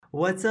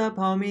What's up,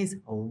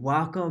 homies?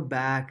 Welcome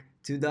back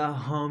to the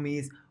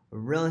Homies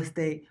Real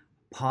Estate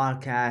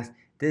Podcast.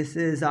 This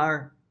is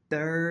our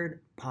third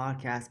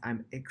podcast.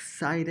 I'm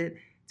excited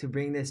to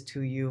bring this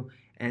to you.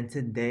 And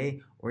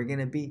today we're going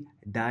to be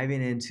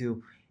diving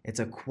into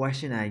it's a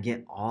question I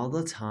get all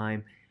the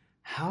time.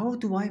 How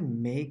do I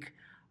make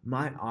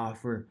my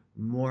offer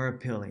more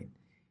appealing?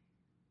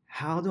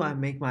 How do I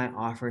make my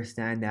offer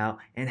stand out?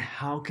 And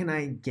how can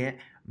I get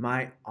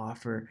my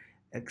offer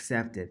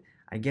accepted?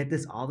 I get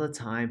this all the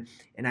time,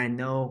 and I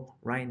know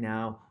right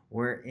now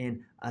we're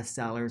in a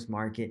seller's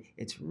market.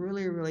 It's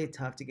really, really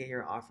tough to get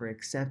your offer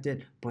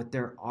accepted, but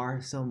there are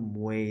some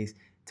ways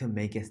to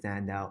make it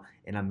stand out,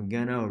 and I'm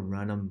gonna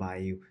run them by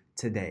you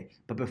today.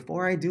 But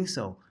before I do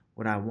so,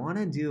 what I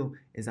wanna do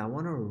is I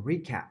wanna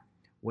recap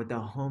what the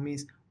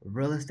Homies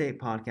Real Estate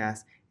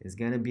Podcast is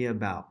gonna be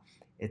about.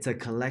 It's a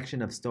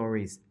collection of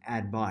stories,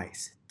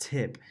 advice,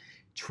 tip,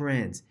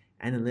 trends,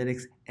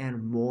 analytics,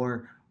 and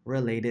more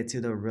related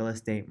to the real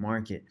estate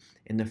market.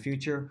 In the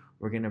future,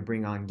 we're going to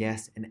bring on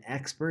guests and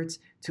experts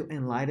to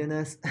enlighten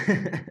us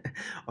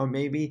or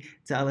maybe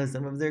tell us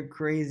some of their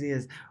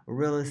craziest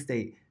real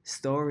estate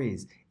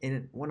stories.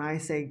 And when I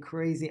say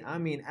crazy, I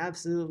mean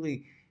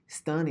absolutely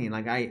stunning.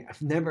 Like I've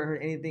never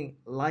heard anything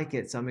like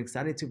it. So I'm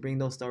excited to bring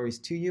those stories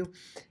to you.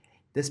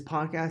 This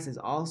podcast is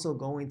also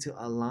going to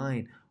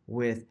align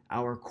with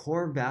our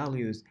core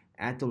values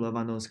at the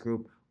Luevanos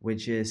Group,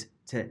 which is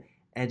to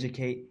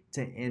educate,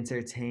 to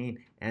entertain,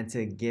 and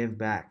to give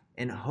back.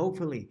 And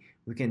hopefully,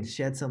 we can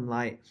shed some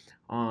light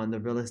on the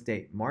real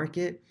estate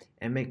market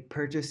and make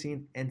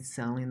purchasing and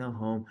selling a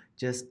home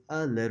just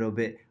a little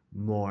bit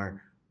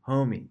more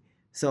homey.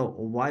 So,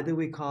 why do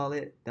we call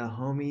it the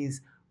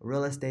Homies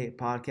Real Estate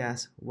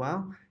Podcast?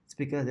 Well, it's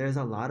because there's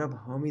a lot of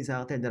homies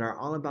out there that are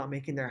all about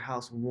making their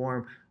house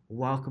warm,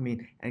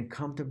 welcoming, and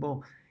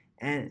comfortable.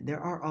 And there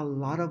are a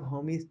lot of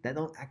homies that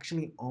don't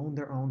actually own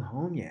their own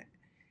home yet,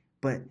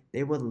 but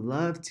they would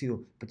love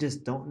to, but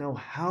just don't know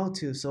how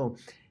to. So,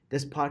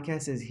 this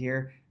podcast is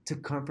here to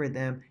comfort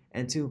them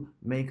and to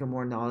make them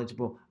more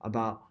knowledgeable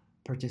about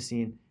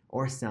purchasing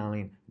or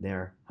selling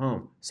their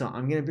home. So,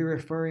 I'm going to be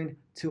referring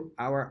to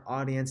our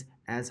audience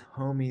as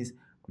homies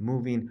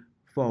moving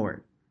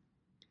forward.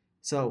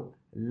 So,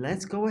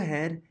 let's go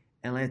ahead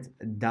and let's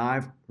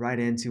dive right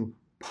into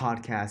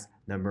podcast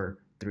number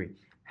 3.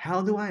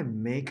 How do I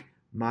make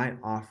my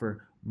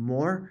offer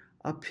more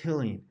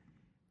appealing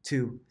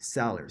to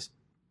sellers?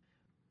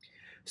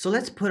 So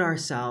let's put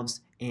ourselves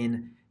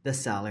in the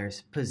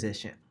seller's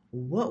position.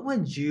 What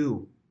would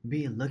you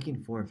be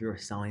looking for if you were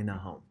selling a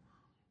home?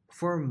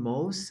 For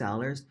most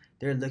sellers,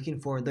 they're looking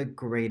for the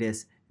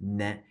greatest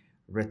net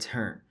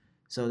return.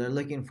 So they're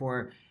looking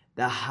for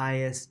the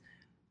highest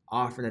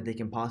offer that they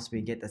can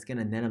possibly get that's going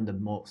to net them the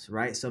most,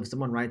 right? So if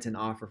someone writes an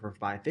offer for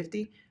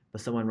 550, but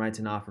someone writes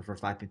an offer for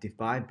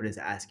 555 but is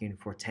asking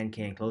for 10K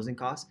in closing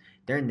costs,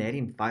 they're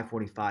netting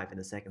 545 in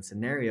the second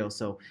scenario.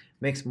 So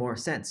it makes more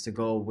sense to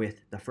go with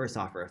the first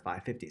offer of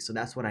 550. So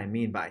that's what I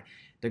mean by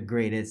the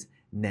greatest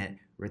net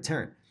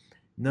return.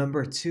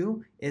 Number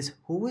 2 is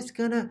who is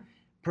going to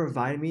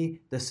provide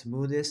me the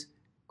smoothest,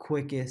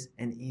 quickest,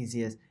 and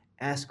easiest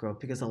escrow,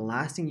 because the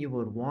last thing you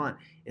would want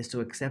is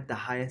to accept the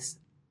highest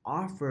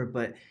offer,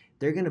 but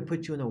they're going to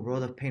put you in a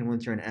world of pain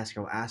once you're in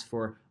escrow, ask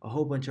for a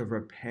whole bunch of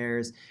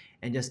repairs,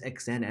 and just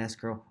extend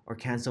escrow or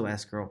cancel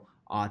escrow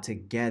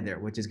altogether,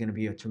 which is going to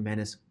be a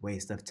tremendous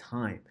waste of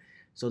time.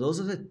 So those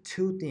are the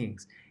 2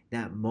 things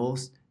that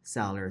most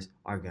sellers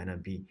are going to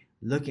be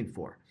looking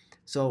for.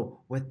 So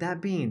with that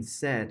being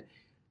said,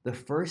 the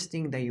first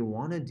thing that you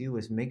want to do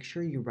is make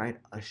sure you write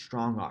a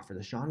strong offer,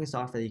 the strongest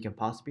offer that you can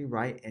possibly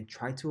write, and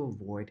try to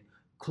avoid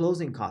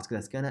closing costs,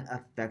 because that's going to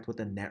affect what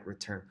the net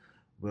return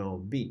will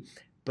be.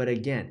 But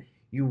again,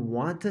 you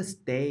want to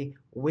stay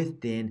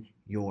within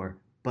your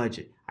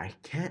budget. I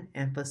can't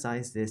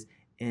emphasize this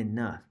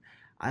enough.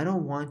 I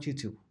don't want you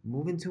to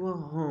move into a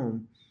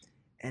home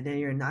and then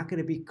you're not going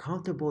to be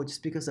comfortable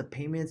just because the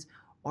payments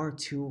are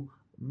too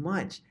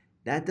much.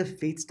 That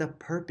defeats the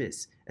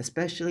purpose,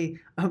 especially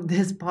of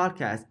this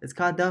podcast. It's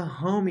called the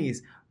Homies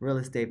Real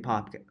Estate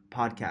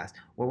Podcast,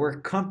 where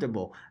we're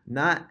comfortable,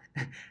 not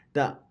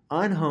the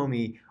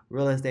unhomey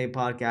real estate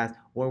podcast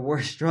where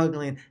we're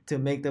struggling to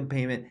make the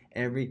payment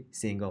every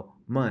single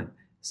month.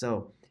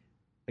 So,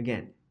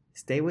 again,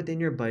 stay within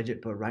your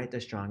budget, but write the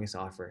strongest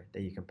offer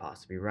that you can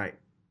possibly write.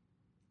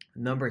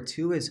 Number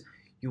 2 is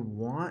you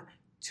want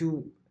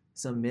to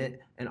submit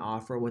an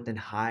offer with a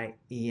high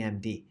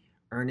EMD,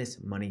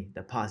 earnest money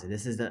deposit.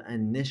 This is the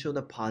initial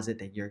deposit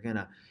that you're going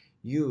to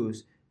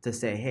use to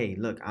say, hey,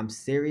 look, I'm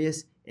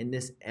serious in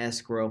this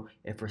escrow.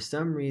 If for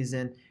some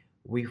reason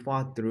we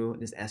fought through,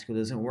 this escrow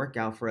doesn't work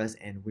out for us,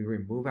 and we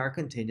remove our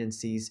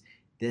contingencies,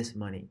 this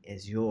money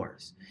is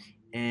yours.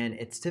 And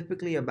it's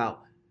typically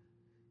about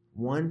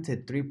 1 to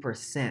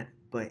 3%.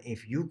 But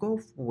if you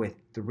go with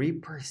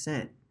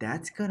 3%,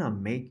 that's going to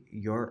make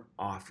your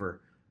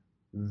offer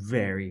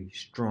very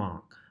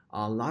strong.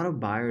 A lot of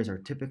buyers are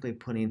typically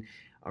putting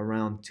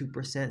around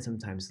 2%,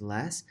 sometimes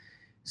less.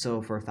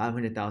 So for a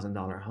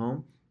 $500,000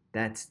 home,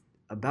 that's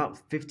about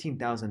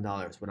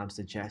 $15,000, what I'm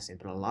suggesting,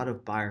 but a lot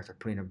of buyers are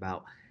putting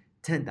about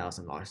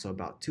 $10,000, so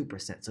about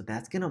 2%. So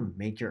that's gonna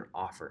make your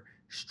offer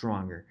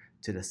stronger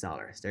to the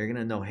sellers. They're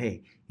gonna know,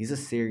 hey, he's a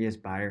serious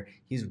buyer.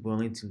 He's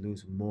willing to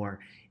lose more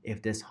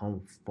if this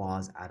home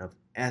falls out of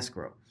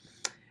escrow.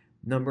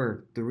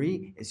 Number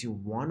three is you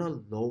want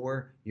to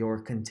lower your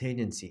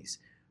contingencies,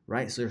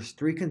 right? So there's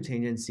three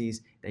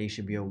contingencies that you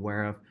should be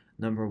aware of.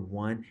 Number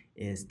one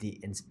is the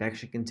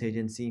inspection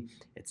contingency.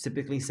 It's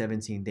typically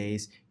 17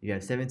 days. You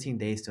have 17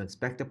 days to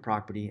inspect the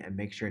property and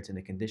make sure it's in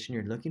the condition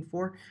you're looking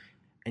for,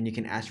 and you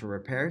can ask for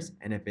repairs.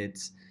 And if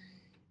it's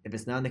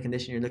not in the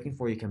condition you're looking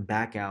for, you can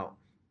back out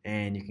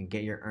and you can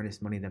get your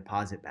earnest money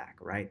deposit back,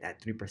 right? That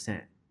 3%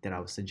 that I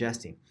was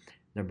suggesting.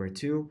 Number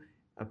two,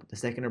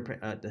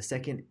 the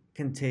second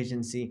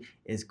contingency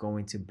is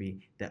going to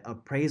be the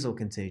appraisal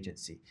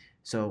contingency.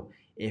 So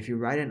if you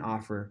write an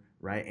offer,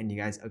 right, and you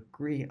guys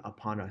agree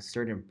upon a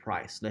certain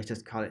price, let's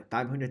just call it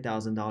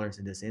 $500,000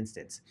 in this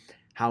instance.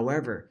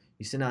 However,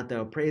 you send out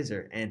the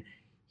appraiser and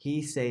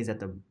he says that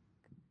the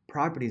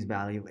property's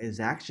value is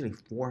actually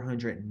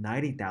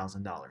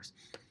 $490,000.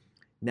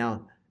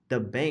 Now, the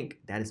bank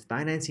that is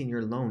financing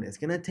your loan is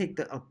going to take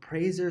the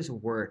appraiser's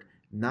word,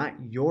 not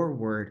your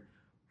word,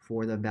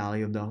 for the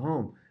value of the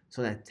home.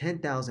 So that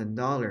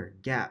 $10,000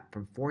 gap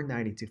from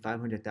 $490,000 to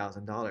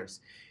 $500,000,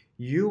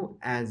 you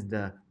as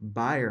the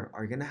buyer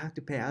are going to have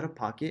to pay out of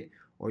pocket,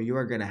 or you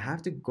are going to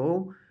have to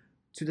go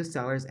to the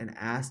sellers and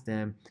ask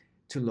them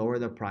to lower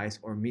the price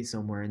or meet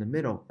somewhere in the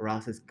middle, or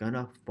else it's going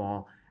to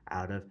fall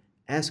out of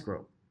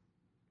escrow,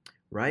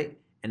 right?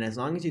 And as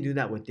long as you do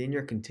that within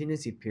your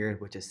contingency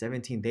period, which is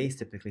 17 days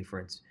typically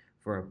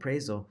for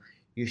appraisal,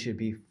 you should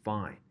be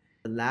fine.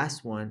 The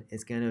last one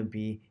is going to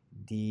be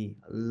the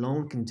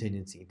loan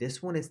contingency.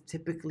 This one is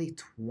typically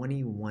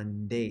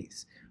 21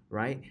 days,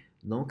 right?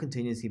 Loan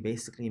contingency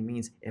basically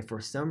means if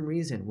for some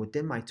reason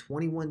within my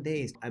 21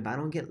 days, if I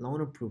don't get loan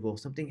approval,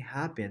 something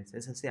happens,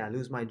 let's say I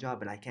lose my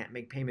job and I can't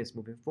make payments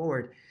moving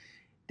forward,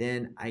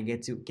 then I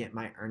get to get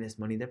my earnest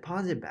money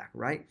deposit back,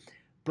 right?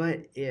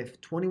 But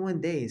if 21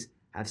 days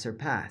have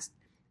surpassed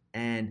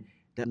and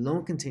the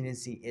loan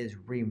contingency is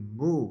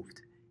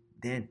removed,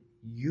 then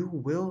you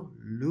will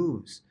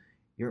lose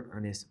your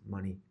earnest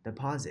money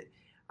deposit.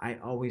 I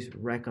always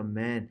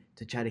recommend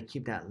to try to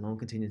keep that loan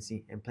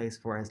contingency in place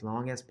for as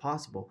long as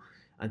possible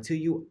until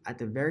you, at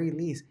the very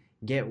least,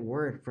 get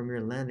word from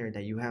your lender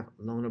that you have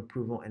loan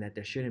approval and that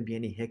there shouldn't be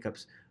any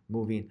hiccups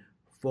moving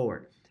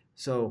forward.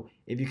 So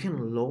if you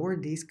can lower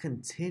these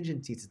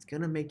contingencies, it's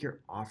going to make your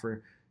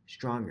offer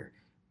stronger.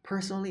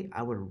 Personally,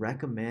 I would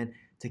recommend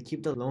to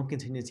keep the loan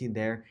contingency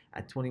there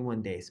at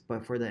 21 days,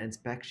 but for the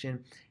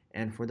inspection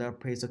and for the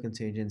appraisal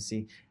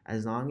contingency,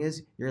 as long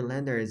as your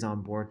lender is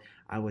on board,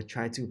 I would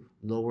try to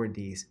lower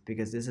these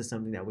because this is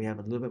something that we have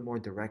a little bit more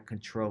direct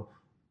control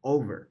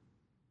over.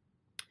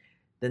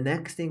 The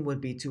next thing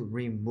would be to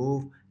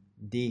remove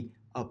the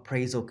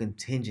appraisal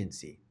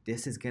contingency.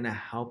 This is going to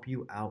help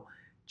you out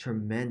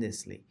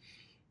tremendously.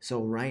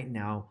 So right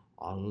now,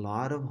 a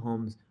lot of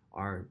homes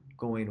are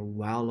going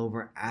well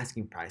over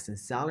asking price, and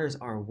sellers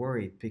are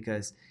worried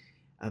because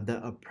of the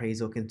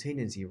appraisal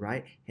contingency,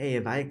 right? Hey,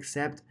 if I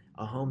accept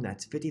a home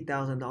that's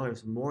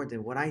 $50,000 more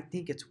than what I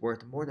think it's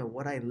worth, more than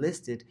what I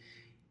listed,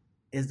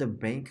 is the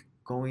bank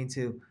going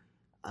to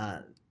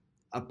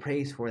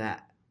appraise for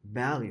that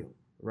value,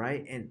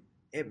 right? And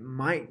it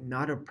might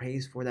not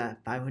appraise for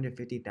that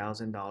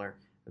 $550,000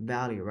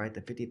 value, right?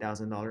 The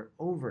 $50,000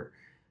 over.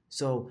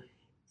 So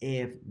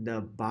if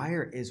the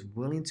buyer is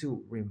willing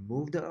to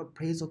remove the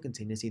appraisal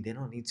contingency, they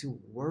don't need to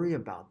worry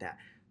about that.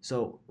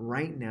 So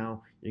right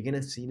now, you're going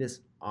to see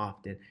this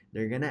often.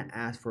 They're going to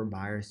ask for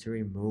buyers to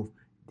remove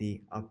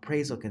the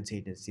appraisal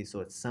contingency. So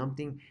it's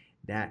something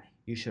that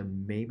you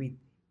should maybe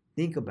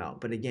think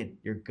about. But again,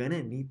 you're going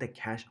to need the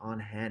cash on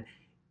hand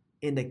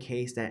in the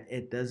case that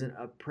it doesn't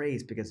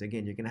appraise, because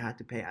again, you're going to have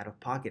to pay out of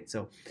pocket.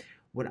 So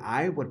what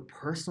I would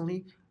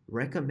personally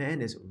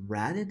recommend is,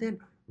 rather than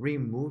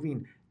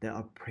removing the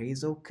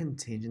appraisal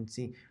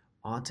contingency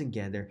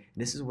altogether,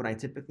 this is what I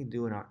typically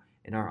do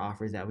in our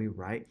offers that we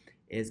write,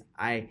 is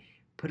I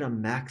put a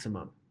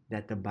maximum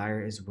that the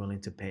buyer is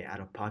willing to pay out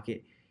of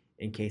pocket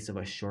in case of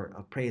a short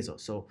appraisal.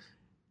 So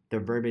the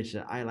verbiage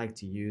that I like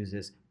to use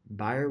is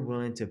buyer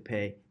willing to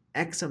pay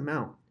X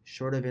amount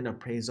short of an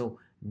appraisal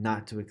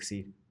not to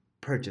exceed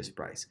purchase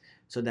price.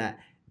 So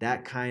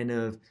that kind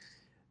of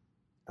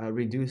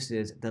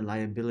reduces the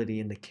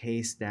liability in the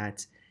case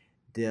that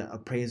the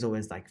appraisal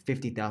is like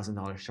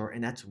 $50,000 short,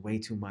 and that's way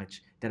too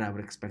much that I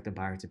would expect a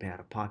buyer to pay out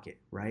of pocket,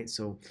 right?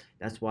 So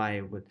that's why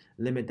I would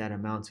limit that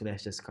amount to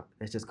let's just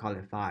call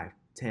it $5,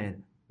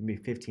 $10,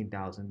 maybe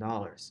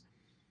 $15,000.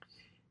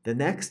 The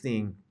next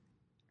thing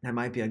that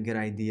might be a good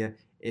idea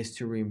is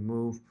to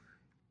remove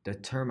the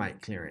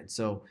termite clearance.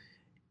 So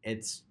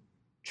it's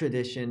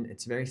tradition,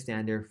 it's very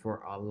standard for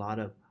a lot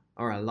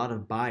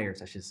of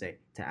buyers, I should say,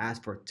 to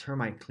ask for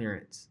termite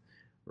clearance,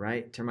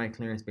 right? Termite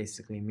clearance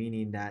basically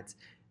meaning that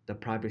the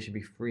property should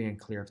be free and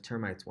clear of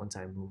termites once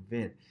I move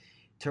in.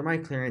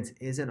 Termite clearance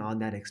isn't all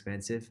that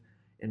expensive.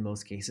 in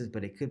most cases,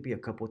 but it could be a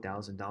couple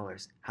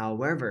 $1,000s.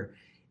 However,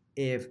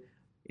 if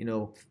you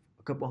know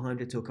a couple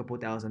hundred to a couple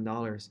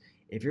 $1,000,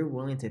 if you're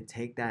willing to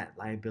take that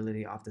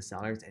liability off the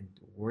sellers and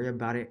worry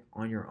about it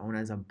on your own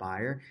as a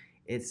buyer,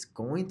 it's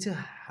going to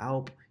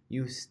help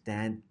you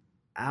stand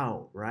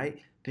out, right?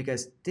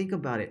 Because think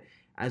about it,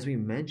 as we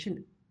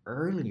mentioned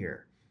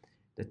earlier,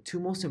 the two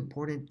most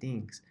important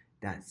things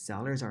that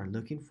sellers are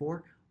looking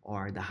for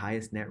are the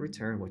highest net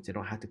return, which they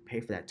don't have to pay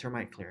for that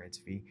termite clearance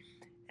fee,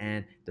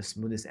 and the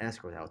smoothest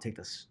escrow that will take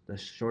the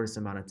shortest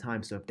amount of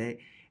time. So if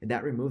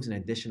that removes an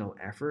additional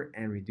effort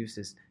and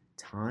reduces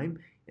time,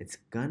 it's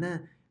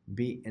gonna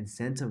be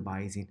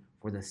incentivizing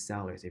for the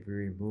sellers if you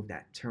remove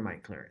that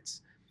termite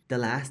clearance. The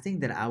last thing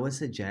that I would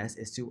suggest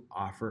is to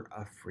offer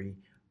a free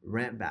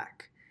rent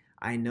back.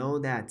 I know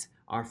that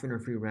offering a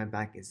free rent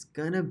back is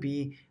gonna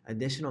be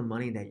additional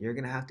money that you're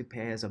gonna have to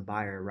pay as a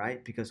buyer,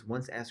 right? Because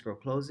once escrow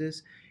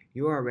closes,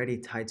 you're already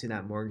tied to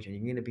that mortgage and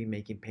you're gonna be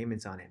making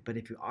payments on it. But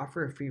if you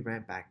offer a free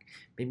rent back,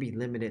 maybe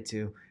limited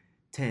to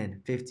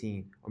 10,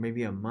 15, or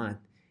maybe a month,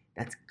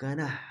 that's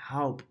gonna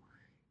help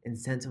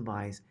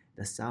incentivize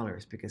the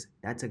sellers because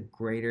that's a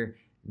greater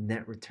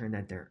net return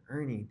that they're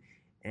earning.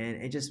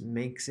 And it just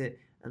makes it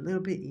a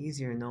little bit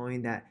easier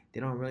knowing that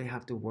they don't really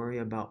have to worry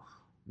about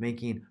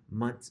making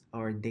months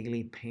or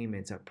daily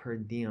payments, a per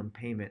diem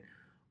payment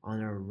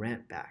on a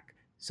rent back.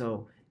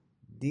 So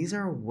these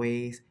are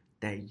ways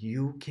that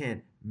you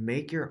can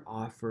make your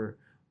offer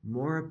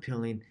more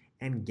appealing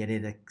and get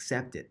it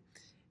accepted.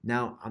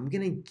 Now, I'm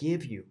going to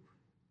give you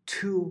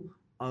two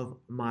of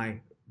my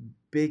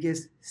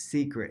biggest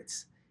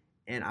secrets,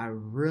 and I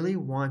really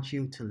want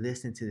you to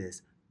listen to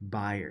this,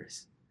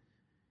 buyers.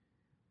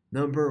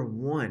 Number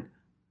one,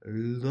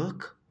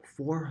 look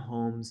for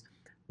homes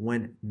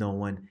when no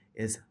one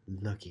is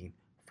looking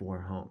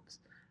for homes.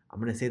 I'm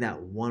going to say that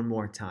one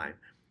more time.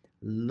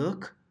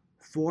 Look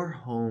for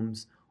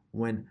homes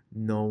when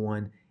no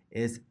one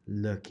is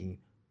looking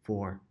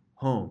for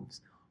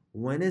homes.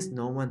 When is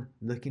no one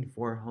looking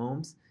for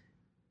homes?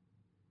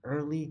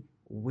 Early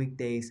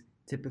weekdays,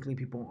 typically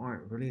people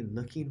aren't really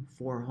looking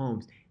for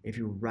homes. If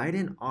you write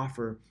an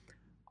offer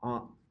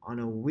on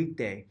a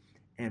weekday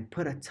and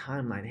put a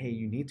timeline, hey,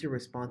 you need to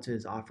respond to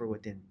this offer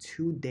within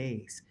 2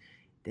 days,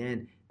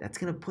 then that's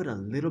going to put a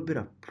little bit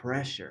of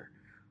pressure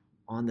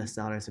on the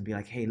sellers to be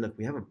like, hey, look,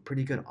 we have a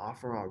pretty good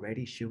offer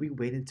already. Should we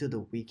wait until the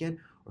weekend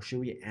or should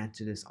we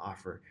answer this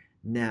offer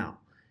now?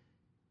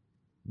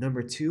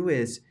 Number two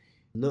is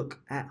look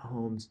at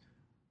homes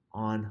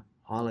on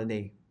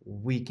holiday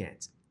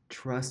weekends.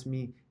 Trust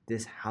me,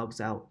 this helps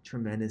out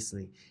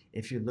tremendously.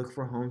 If you look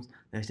for homes,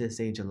 let's just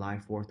say July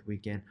 4th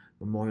weekend,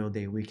 Memorial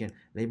Day weekend,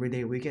 Labor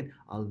Day weekend,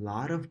 a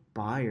lot of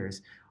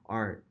buyers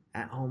are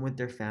at home with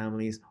their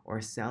families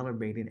or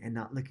celebrating and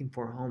not looking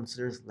for homes,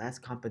 so there's less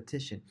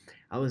competition.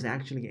 I was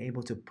actually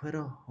able to put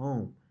a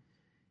home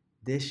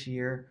this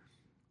year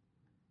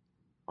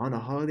on a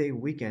holiday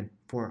weekend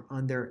for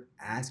under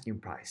asking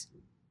price.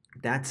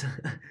 That's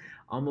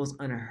almost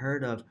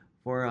unheard of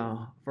for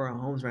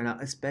homes right now,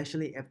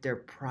 especially if they're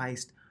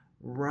priced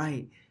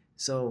right.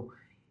 So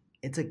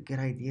it's a good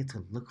idea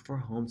to look for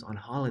homes on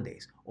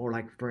holidays, or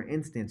like for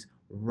instance,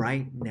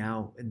 right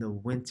now in the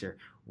winter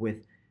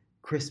with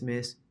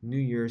Christmas, New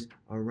Year's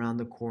around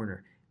the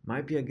corner.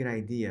 Might be a good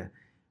idea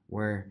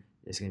where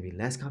there's going to be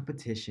less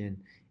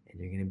competition and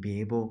you're going to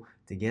be able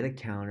to get a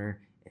counter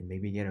and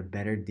maybe get a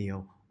better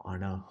deal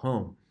on a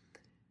home.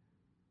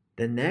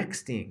 The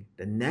next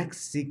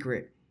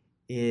secret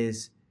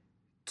is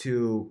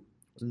to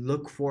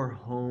look for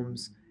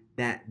homes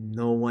that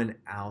no one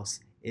else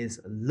is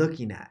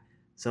looking at.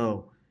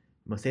 So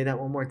I'm going to say that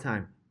one more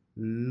time.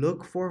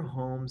 Look for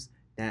homes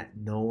that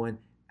no one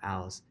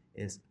else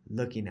is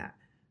looking at.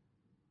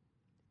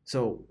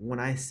 So when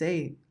I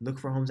say look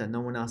for homes that no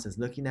one else is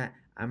looking at,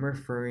 I'm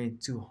referring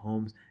to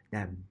homes that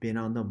have been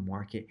on the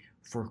market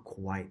for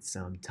quite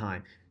some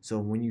time. So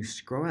when you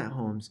scroll at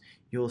homes,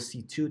 you'll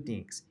see two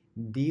things.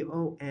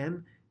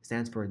 DOM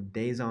stands for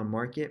days on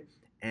market,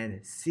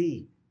 and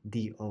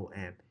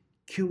CDOM,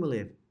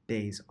 cumulative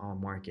days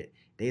on market.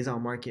 Days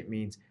on market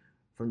means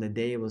from the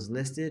day it was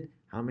listed,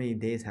 how many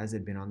days has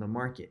it been on the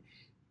market?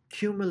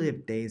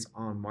 Cumulative days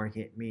on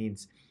market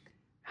means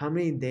how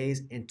many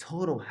days in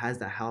total has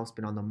the house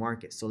been on the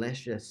market. So let's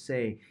just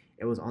say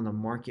it was on the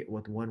market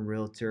with one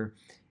realtor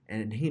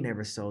and he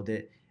never sold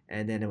it,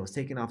 and then it was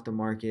taken off the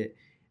market,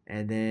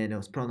 and then it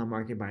was put on the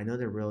market by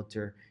another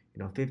realtor,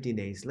 50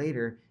 days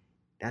later.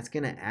 That's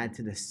going to add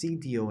to the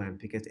CDOM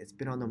because it's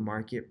been on the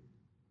market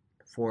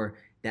for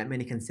that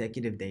many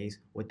consecutive days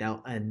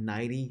without a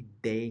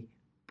 90-day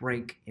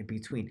break in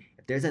between.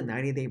 If there's a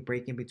 90-day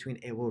break in between,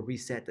 it will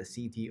reset the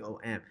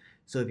CDOM.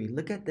 So if you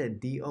look at the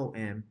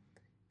DOM,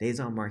 days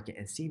on market,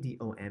 and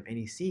CDOM, and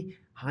you see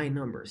high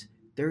numbers,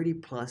 30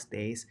 plus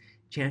days,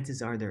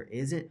 chances are there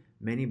isn't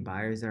many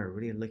buyers that are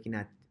really looking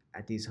at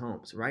these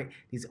homes, right?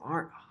 These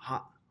aren't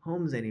hot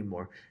homes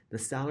anymore. The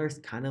sellers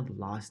kind of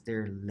lost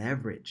their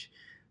leverage.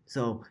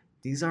 So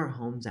these are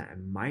homes that it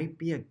might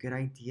be a good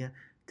idea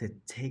to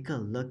take a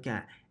look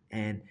at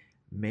and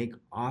make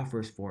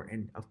offers for.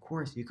 And of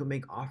course, you can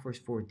make offers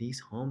for these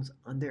homes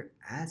under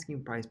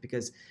asking price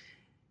because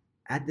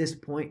at this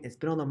point, it's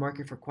been on the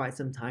market for quite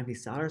some time.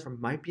 These sellers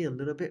might be a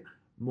little bit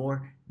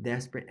more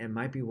desperate and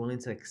might be willing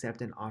to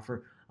accept an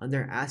offer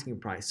under asking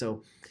price.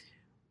 So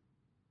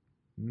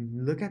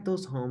look at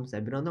those homes that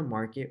have been on the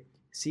market,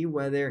 see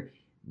whether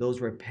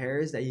those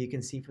repairs that you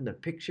can see from the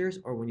pictures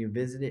or when you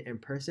visit it in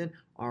person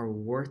are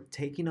worth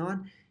taking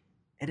on,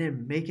 and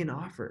then make an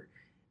offer.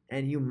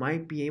 And you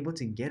might be able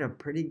to get a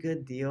pretty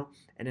good deal.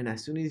 And then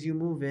as soon as you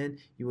move in,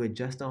 you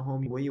adjust the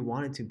home where you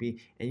want it to be,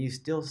 and you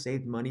still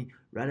saved money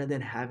rather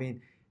than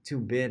having to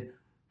bid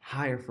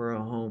higher for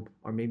a home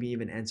or maybe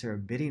even enter a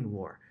bidding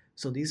war.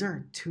 So these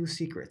are two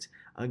secrets.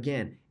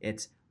 Again,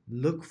 it's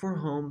look for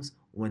homes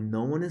when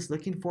no one is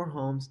looking for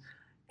homes,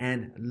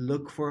 and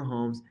look for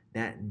homes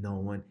that no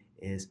one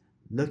is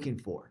looking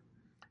for.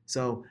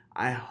 So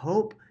I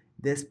hope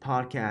this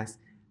podcast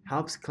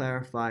helps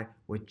clarify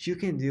what you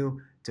can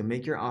do to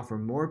make your offer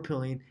more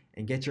appealing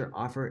and get your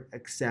offer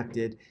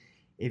accepted.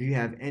 If you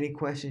have any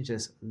questions,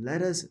 just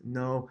let us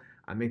know.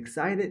 I'm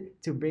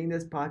excited to bring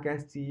this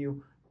podcast to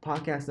you.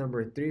 Podcast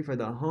number 3 for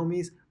the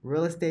Homies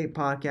Real Estate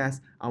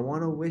Podcast. I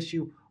want to wish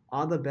you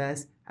all the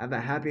best. Have a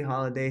happy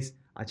holidays.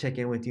 I'll check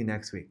in with you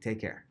next week. Take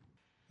care.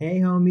 Hey,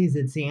 homies,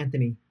 it's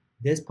Anthony.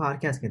 This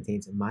podcast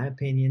contains my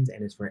opinions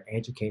and is for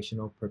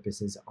educational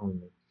purposes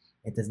only.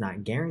 It does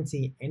not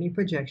guarantee any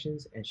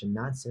projections and should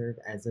not serve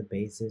as a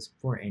basis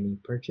for any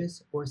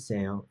purchase or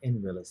sale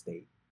in real estate.